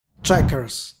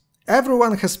Checkers.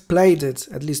 Everyone has played it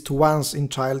at least once in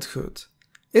childhood.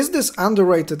 Is this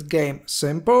underrated game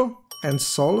simple and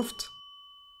solved?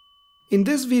 In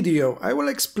this video I will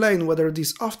explain whether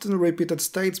these often repeated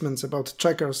statements about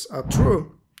checkers are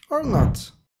true or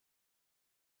not.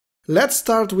 Let's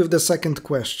start with the second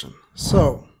question.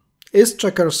 So, is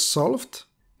checkers solved?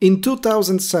 In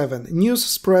 2007, news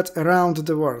spread around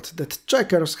the world that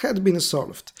checkers had been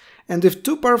solved, and if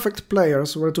two perfect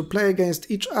players were to play against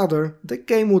each other, the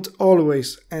game would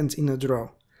always end in a draw.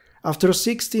 After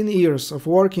 16 years of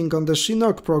working on the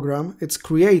Chinook program, its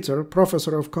creator,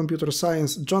 Professor of Computer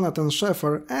Science Jonathan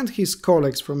Sheffer and his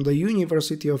colleagues from the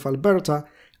University of Alberta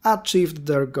achieved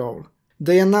their goal.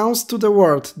 They announced to the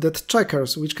world that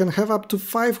checkers, which can have up to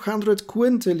 500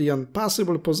 quintillion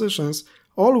possible positions,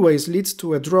 always leads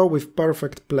to a draw with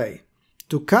perfect play.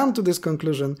 To come to this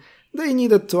conclusion, they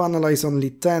needed to analyze only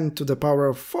 10 to the power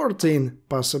of 14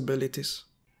 possibilities.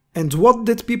 And what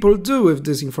did people do with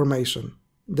this information?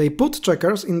 They put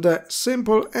checkers in the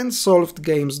simple and solved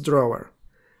games drawer.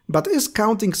 But is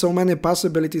counting so many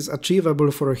possibilities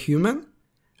achievable for a human?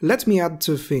 Let me add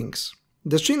two things.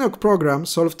 The Chinook program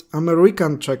solved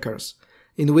American checkers,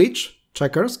 in which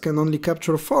checkers can only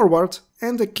capture forward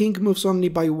and the king moves only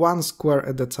by one square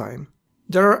at a time.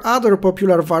 There are other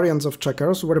popular variants of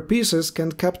checkers where pieces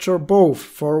can capture both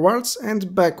forwards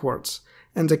and backwards,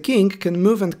 and the king can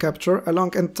move and capture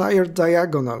along entire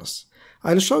diagonals.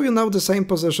 I'll show you now the same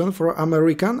position for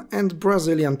American and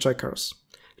Brazilian checkers.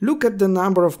 Look at the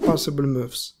number of possible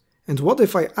moves. And what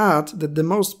if I add that the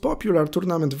most popular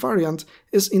tournament variant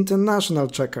is international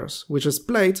checkers, which is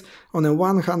played on a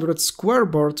 100 square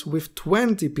board with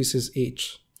 20 pieces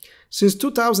each. Since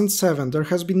 2007 there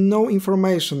has been no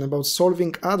information about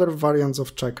solving other variants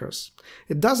of checkers.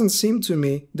 It doesn't seem to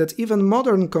me that even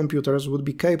modern computers would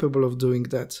be capable of doing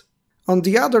that. On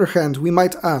the other hand, we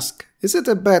might ask, is it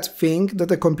a bad thing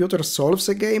that a computer solves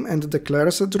a game and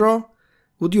declares a draw?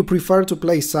 Would you prefer to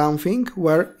play something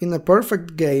where, in a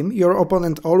perfect game, your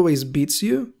opponent always beats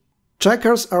you?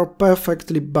 Checkers are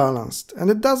perfectly balanced,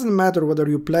 and it doesn't matter whether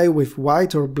you play with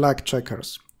white or black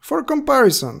checkers. For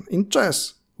comparison, in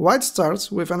chess, white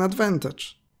starts with an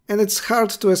advantage. And it's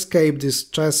hard to escape these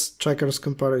chess-checkers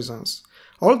comparisons.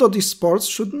 Although these sports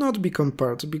should not be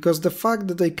compared, because the fact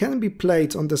that they can be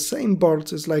played on the same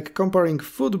board is like comparing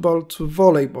football to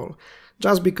volleyball,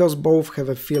 just because both have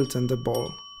a field and a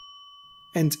ball.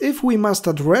 And if we must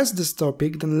address this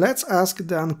topic, then let's ask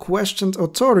the unquestioned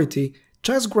authority,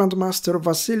 chess grandmaster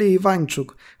Vassily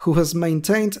Ivanchuk, who has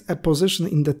maintained a position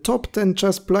in the top 10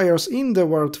 chess players in the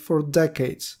world for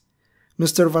decades.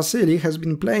 Mr. Vassily has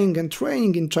been playing and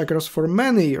training in checkers for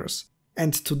many years,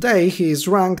 and today he is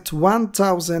ranked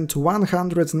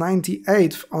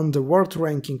 1198th on the world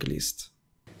ranking list.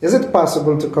 Is it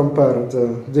possible to compare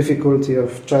the difficulty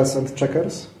of chess and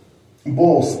checkers?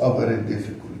 Both are very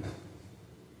difficult.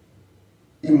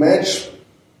 Imagine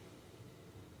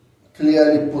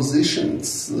clearly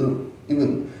positions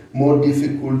even more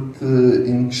difficult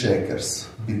in checkers,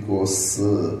 because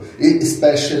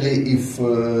especially if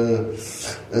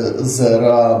there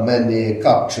are many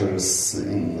captures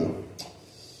in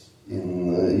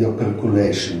your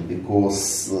calculation,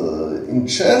 because in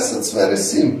chess it's very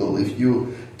simple. If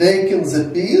you take in the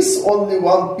piece, only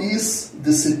one piece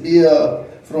disappear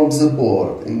from the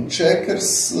board. In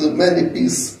checkers, many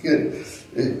pieces can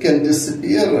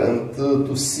disappear, and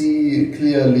to see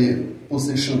clearly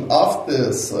position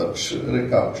after such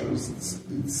recaptures, it's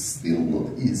still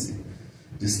not easy,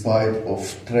 despite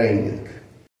of training.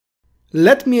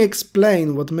 Let me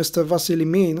explain what Mr. Vassily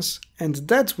means, and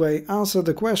that way answer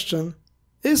the question,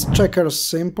 is checkers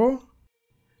simple?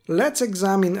 Let's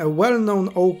examine a well-known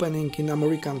opening in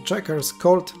American checkers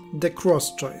called the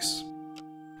cross choice.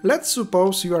 Let's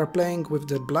suppose you are playing with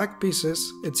the black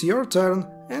pieces, it's your turn,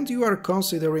 and you are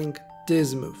considering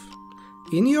this move.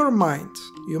 In your mind,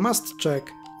 you must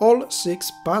check all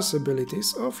 6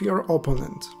 possibilities of your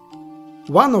opponent.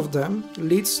 One of them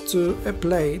leads to a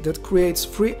play that creates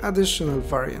 3 additional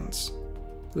variants.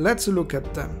 Let's look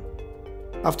at them.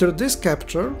 After this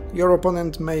capture, your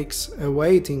opponent makes a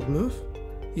waiting move,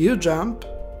 you jump,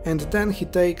 and then he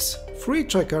takes 3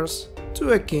 checkers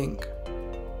to a king.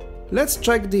 Let's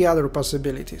check the other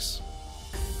possibilities.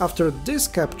 After this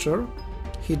capture,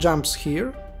 he jumps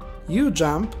here, you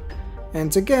jump,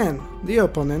 and again the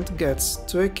opponent gets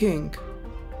to a king.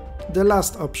 The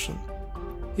last option.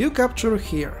 You capture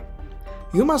here.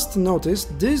 You must notice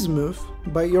this move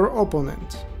by your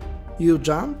opponent. You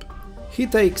jump, he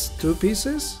takes 2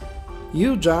 pieces,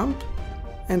 you jump,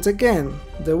 and again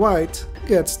the white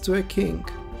gets to a king.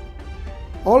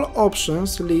 All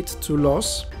options lead to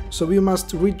loss, so you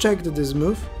must reject this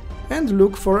move and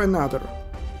look for another.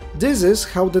 This is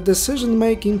how the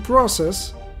decision-making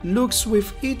process looks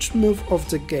with each move of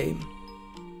the game,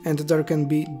 and there can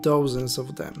be dozens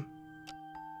of them.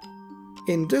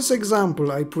 In this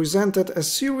example I presented a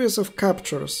series of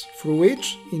captures through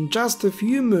which, in just a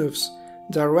few moves,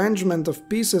 the arrangement of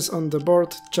pieces on the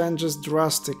board changes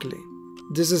drastically.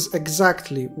 This is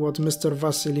exactly what Mr.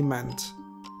 Vassily meant.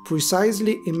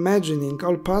 Precisely imagining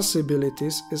all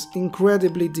possibilities is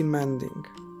incredibly demanding,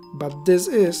 but this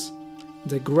is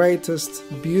the greatest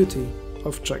beauty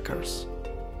of checkers.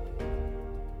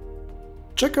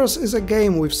 Checkers is a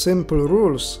game with simple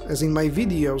rules, as in my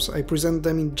videos I present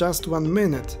them in just 1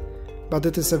 minute, but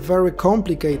it is a very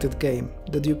complicated game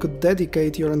that you could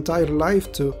dedicate your entire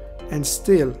life to and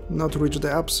still not reach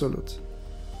the absolute.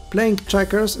 Playing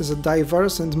checkers is a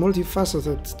diverse and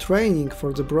multifaceted training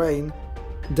for the brain,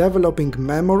 developing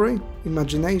memory,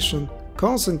 imagination,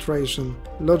 concentration,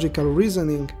 logical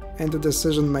reasoning, and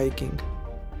decision-making.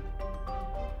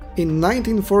 In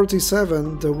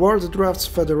 1947, the World Draughts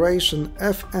Federation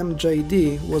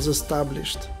FMJD was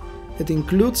established. It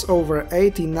includes over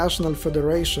 80 national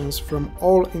federations from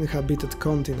all inhabited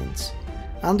continents.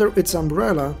 Under its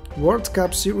umbrella, World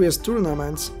Cup Series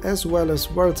tournaments as well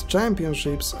as World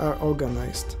Championships are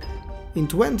organized. In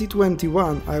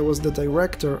 2021 I was the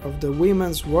director of the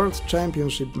Women's World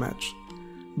Championship match.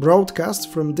 Broadcasts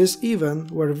from this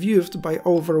event were viewed by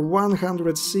over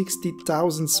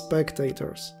 160,000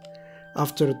 spectators.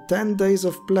 After 10 days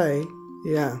of play,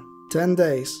 10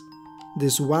 days,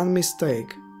 this one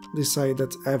mistake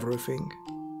decided everything.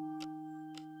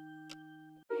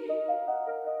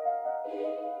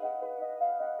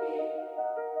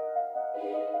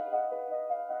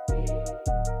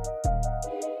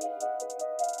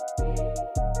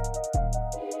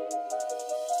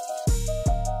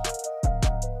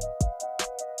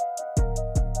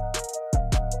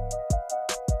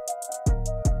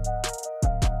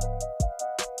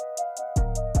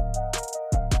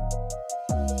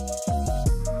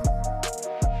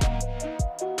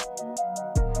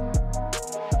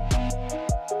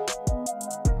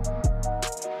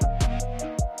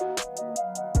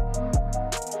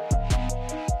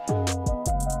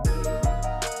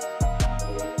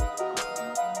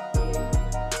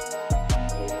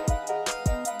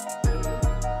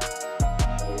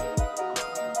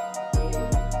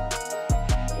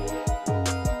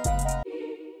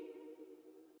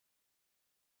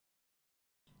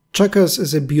 Checkers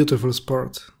is a beautiful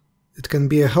sport. It can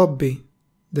be a hobby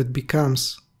that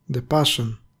becomes the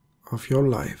passion of your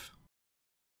life.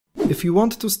 If you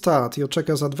want to start your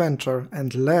checkers adventure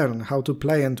and learn how to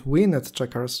play and win at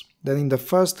checkers, then in the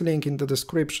first link in the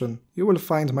description you will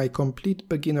find my complete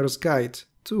beginner's guide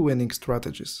to winning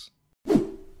strategies.